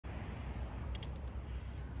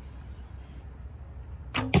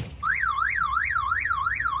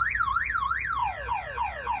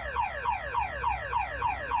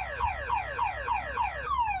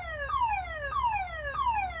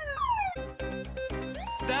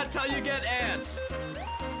That's how you get ants.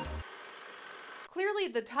 Clearly,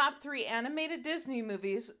 the top 3 animated Disney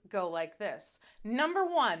movies go like this. Number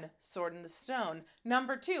 1, Sword in the Stone.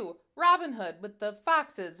 Number 2, Robin Hood with the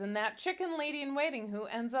foxes and that chicken lady in waiting who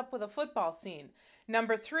ends up with a football scene.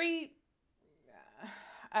 Number 3,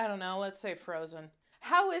 I don't know, let's say Frozen.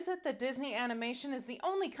 How is it that Disney Animation is the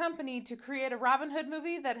only company to create a Robin Hood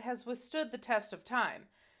movie that has withstood the test of time?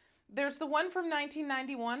 There's the one from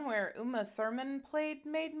 1991 where Uma Thurman played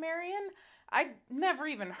Maid Marian. I'd never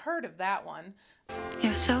even heard of that one.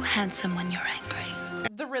 You're so handsome when you're angry.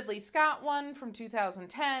 The Ridley Scott one from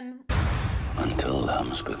 2010. Until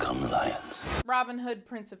lambs become lions. Robin Hood,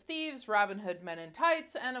 Prince of Thieves, Robin Hood, Men in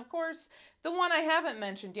Tights, and of course, the one I haven't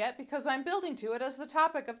mentioned yet because I'm building to it as the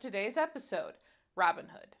topic of today's episode, Robin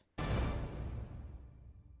Hood.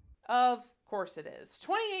 Of course it is.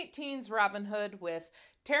 2018's Robin Hood with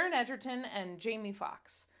Taron Egerton and Jamie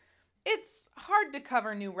Foxx. It's hard to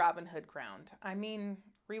cover new Robin Hood ground. I mean,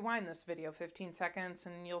 rewind this video 15 seconds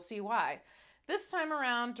and you'll see why. This time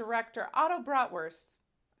around, director Otto Bathurst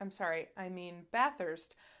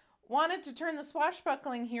wanted to turn the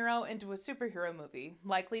swashbuckling hero into a superhero movie,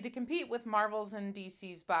 likely to compete with Marvel's and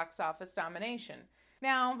DC's box office domination.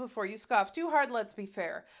 Now, before you scoff too hard, let's be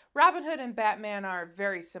fair. Robin Hood and Batman are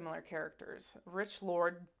very similar characters. A rich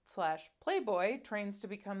lord / playboy trains to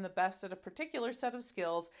become the best at a particular set of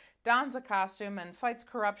skills, dons a costume, and fights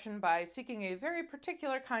corruption by seeking a very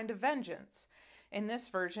particular kind of vengeance. In this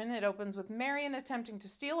version, it opens with Marian attempting to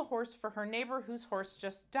steal a horse for her neighbor whose horse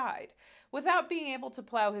just died. Without being able to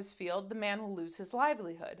plow his field, the man will lose his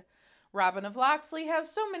livelihood. Robin of Locksley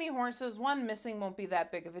has so many horses, one missing won't be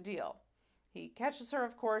that big of a deal. He catches her,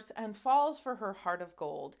 of course, and falls for her heart of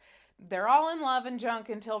gold. They're all in love and junk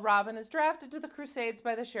until Robin is drafted to the Crusades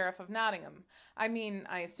by the Sheriff of Nottingham. I mean,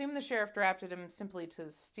 I assume the sheriff drafted him simply to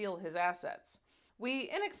steal his assets.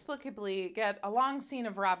 We inexplicably get a long scene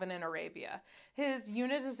of Robin in Arabia. His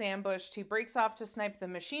unit is ambushed. He breaks off to snipe the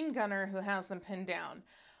machine gunner who has them pinned down.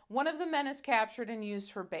 One of the men is captured and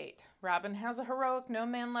used for bait. Robin has a heroic no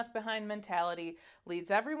man left behind mentality,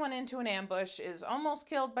 leads everyone into an ambush, is almost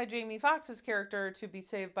killed by Jamie Foxx's character to be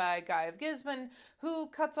saved by Guy of Gisborne, who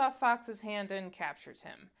cuts off Fox's hand and captures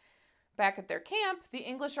him. Back at their camp, the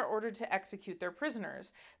English are ordered to execute their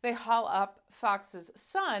prisoners. They haul up Fox's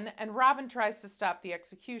son, and Robin tries to stop the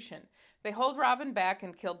execution. They hold Robin back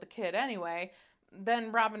and killed the kid anyway.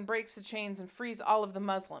 Then Robin breaks the chains and frees all of the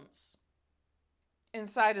Muslims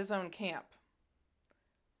inside his own camp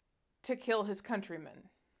to kill his countrymen.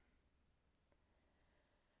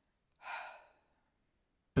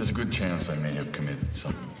 There's a good chance I may have committed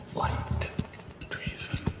some light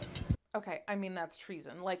treason. Okay, I mean that's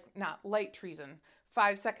treason, like not light treason.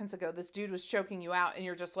 5 seconds ago, this dude was choking you out and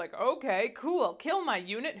you're just like, okay, cool, kill my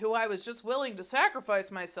unit who I was just willing to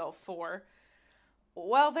sacrifice myself for.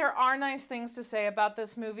 Well, there are nice things to say about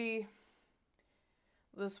this movie.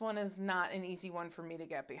 This one is not an easy one for me to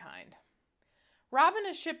get behind. Robin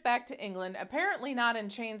is shipped back to England, apparently not in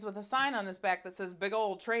chains with a sign on his back that says big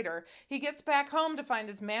old traitor. He gets back home to find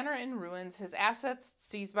his manor in ruins, his assets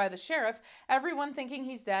seized by the sheriff, everyone thinking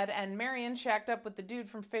he's dead, and Marian shacked up with the dude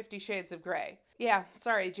from 50 Shades of Grey. Yeah,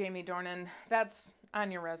 sorry, Jamie Dornan. That's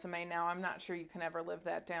on your resume now. I'm not sure you can ever live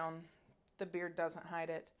that down. The beard doesn't hide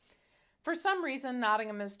it. For some reason,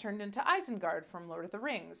 Nottingham is turned into Isengard from Lord of the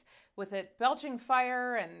Rings, with it belching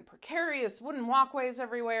fire and precarious wooden walkways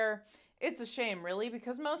everywhere. It's a shame, really,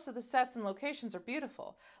 because most of the sets and locations are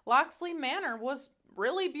beautiful. Locksley Manor was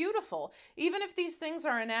really beautiful. Even if these things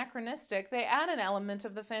are anachronistic, they add an element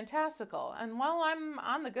of the fantastical. And while I'm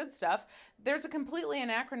on the good stuff, there's a completely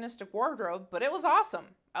anachronistic wardrobe, but it was awesome.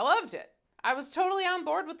 I loved it. I was totally on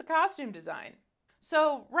board with the costume design.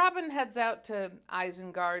 So Robin heads out to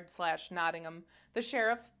Isengard / Nottingham. The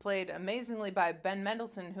sheriff, played amazingly by Ben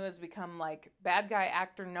Mendelsohn, who has become like bad guy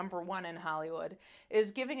actor #1 in Hollywood,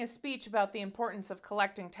 is giving a speech about the importance of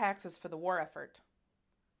collecting taxes for the war effort.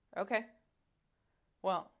 Okay.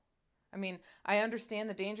 Well, I mean, I understand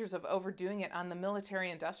the dangers of overdoing it on the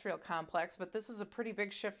military-industrial complex, but this is a pretty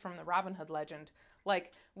big shift from the Robin Hood legend.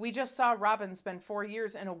 Like, we just saw Robin spend 4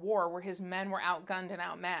 years in a war where his men were outgunned and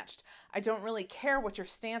outmatched. I don't really care what your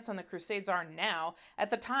stance on the Crusades are now.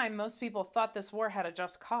 At the time, most people thought this war had a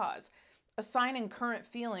just cause. Assigning current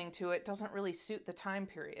feeling to it doesn't really suit the time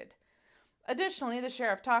period. Additionally, the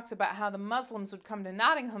sheriff talks about how the Muslims would come to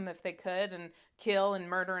Nottingham if they could and kill and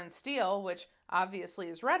murder and steal, which obviously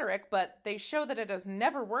is rhetoric, but they show that it has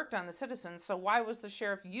never worked on the citizens, so why was the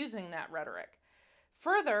sheriff using that rhetoric?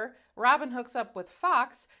 Further, Robin hooks up with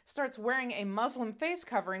Fox, starts wearing a Muslim face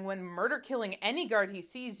covering when murder-killing any guard he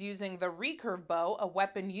sees using the recurve bow, a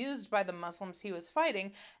weapon used by the Muslims he was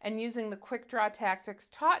fighting, and using the quick-draw tactics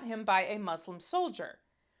taught him by a Muslim soldier.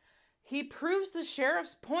 He proves the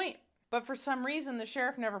sheriff's point, but for some reason the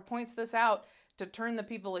sheriff never points this out to turn the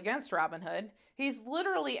people against Robin Hood. He's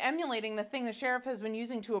literally emulating the thing the sheriff has been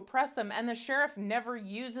using to oppress them, and the sheriff never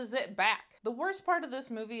uses it back. The worst part of this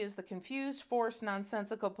movie is the confused, forced,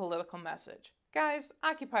 nonsensical political message. Guys,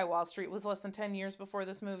 Occupy Wall Street was less than 10 years before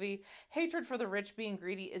this movie. Hatred for the rich being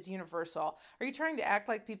greedy is universal. Are you trying to act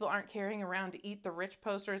like people aren't carrying around to eat the rich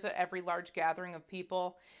posters at every large gathering of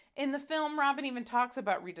people? In the film, Robin even talks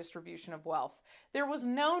about redistribution of wealth. There was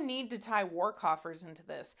no need to tie war coffers into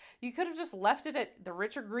this. You could have just left it at the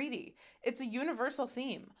rich are greedy. It's a universal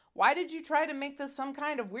theme. Why did you try to make this some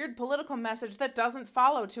kind of weird political message that doesn't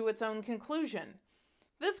follow to its own conclusion?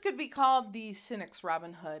 This could be called the cynic's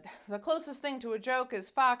Robin Hood. The closest thing to a joke is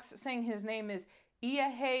Fox saying his name is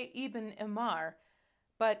Iahe ibn Imar,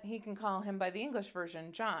 but he can call him by the English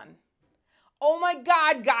version, John. Oh my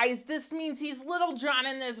god, guys, this means he's Little John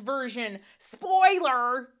in this version.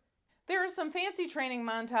 Spoiler! There are some fancy training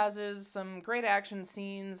montages, some great action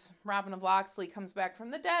scenes. Robin of Locksley comes back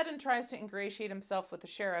from the dead and tries to ingratiate himself with the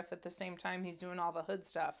sheriff at the same time he's doing all the hood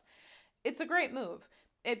stuff. It's a great move.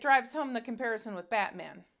 It drives home the comparison with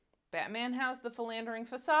Batman. Batman has the philandering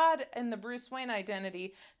facade and the Bruce Wayne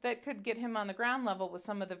identity that could get him on the ground level with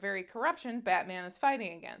some of the very corruption Batman is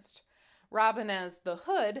fighting against. Robin, as the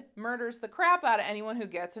Hood, murders the crap out of anyone who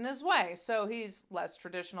gets in his way, so he's less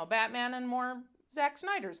traditional Batman and more Zack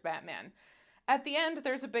Snyder's Batman. At the end,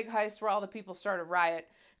 there's a big heist where all the people start a riot.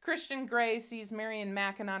 Christian Grey sees Marion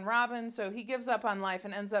macking on Robin, so he gives up on life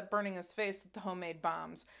and ends up burning his face with the homemade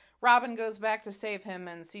bombs. Robin goes back to save him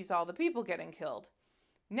and sees all the people getting killed.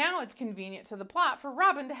 Now it's convenient to the plot for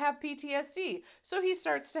Robin to have PTSD, so he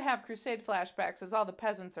starts to have crusade flashbacks as all the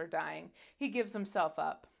peasants are dying. He gives himself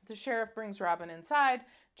up. The sheriff brings Robin inside.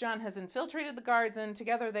 John has infiltrated the guards, and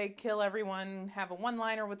together they kill everyone, have a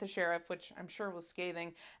one-liner with the sheriff, which I'm sure was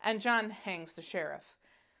scathing, and John hangs the sheriff.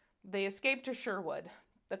 They escape to Sherwood.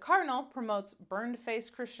 The cardinal promotes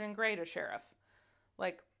burned-faced Christian Grey to sheriff.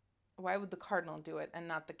 Like, why would the cardinal do it and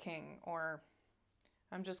not the king? Or,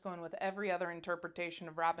 I'm just going with every other interpretation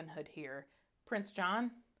of Robin Hood here. Prince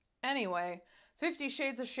John? Anyway, 50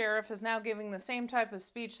 Shades of Sheriff is now giving the same type of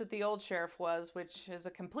speech that the old sheriff was, which is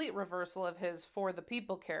a complete reversal of his For the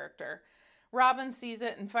People character. Robin sees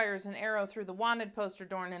it and fires an arrow through the wanted poster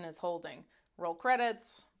Dornan is holding. Roll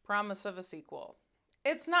credits, promise of a sequel.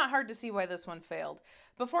 It's not hard to see why this one failed.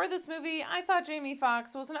 Before this movie, I thought Jamie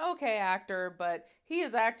Foxx was an okay actor, but he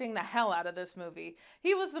is acting the hell out of this movie.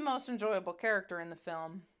 He was the most enjoyable character in the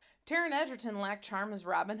film. Taron Egerton lacked charm as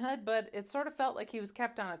Robin Hood, but it sort of felt like he was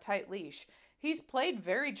kept on a tight leash. He's played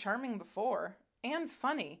very charming before, and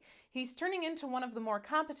funny. He's turning into one of the more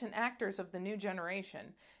competent actors of the new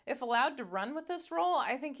generation. If allowed to run with this role,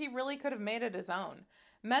 I think he really could have made it his own.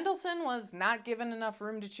 Mendelsohn was not given enough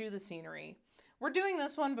room to chew the scenery. We're doing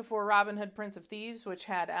this one before Robin Hood, Prince of Thieves, which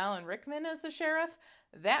had Alan Rickman as the sheriff.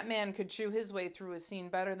 That man could chew his way through a scene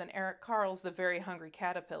better than Eric Carle's The Very Hungry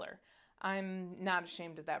Caterpillar. I'm not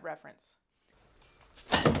ashamed of that reference.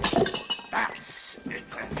 That's it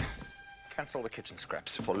then. Cancel the kitchen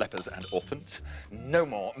scraps for lepers and orphans. No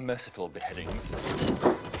more merciful beheadings.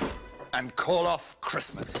 And call off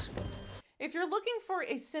Christmas. If you're looking for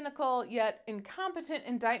a cynical yet incompetent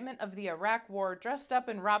indictment of the Iraq War dressed up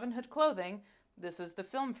in Robin Hood clothing, this is the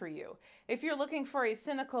film for you. If you're looking for a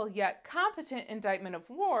cynical yet competent indictment of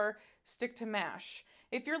war, stick to MASH.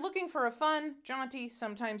 If you're looking for a fun, jaunty,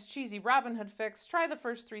 sometimes cheesy Robin Hood fix, try the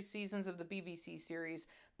first 3 seasons of the BBC series.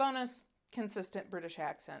 Bonus, consistent British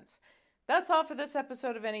accents. That's all for this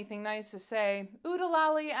episode of Anything Nice to Say.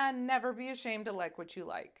 Oodalali and never be ashamed to like what you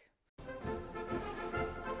like.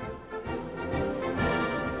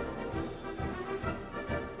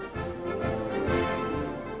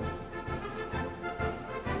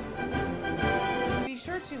 Be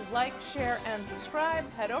sure to like, share, and subscribe.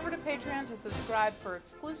 Head over to Patreon to subscribe for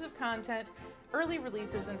exclusive content, early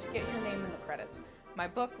releases, and to get your name in the credits. My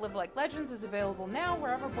book, Live Like Legends, is available now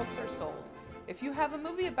wherever books are sold. If you have a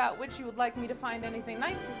movie about which you would like me to find anything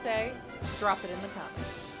nice to say, drop it in the comments.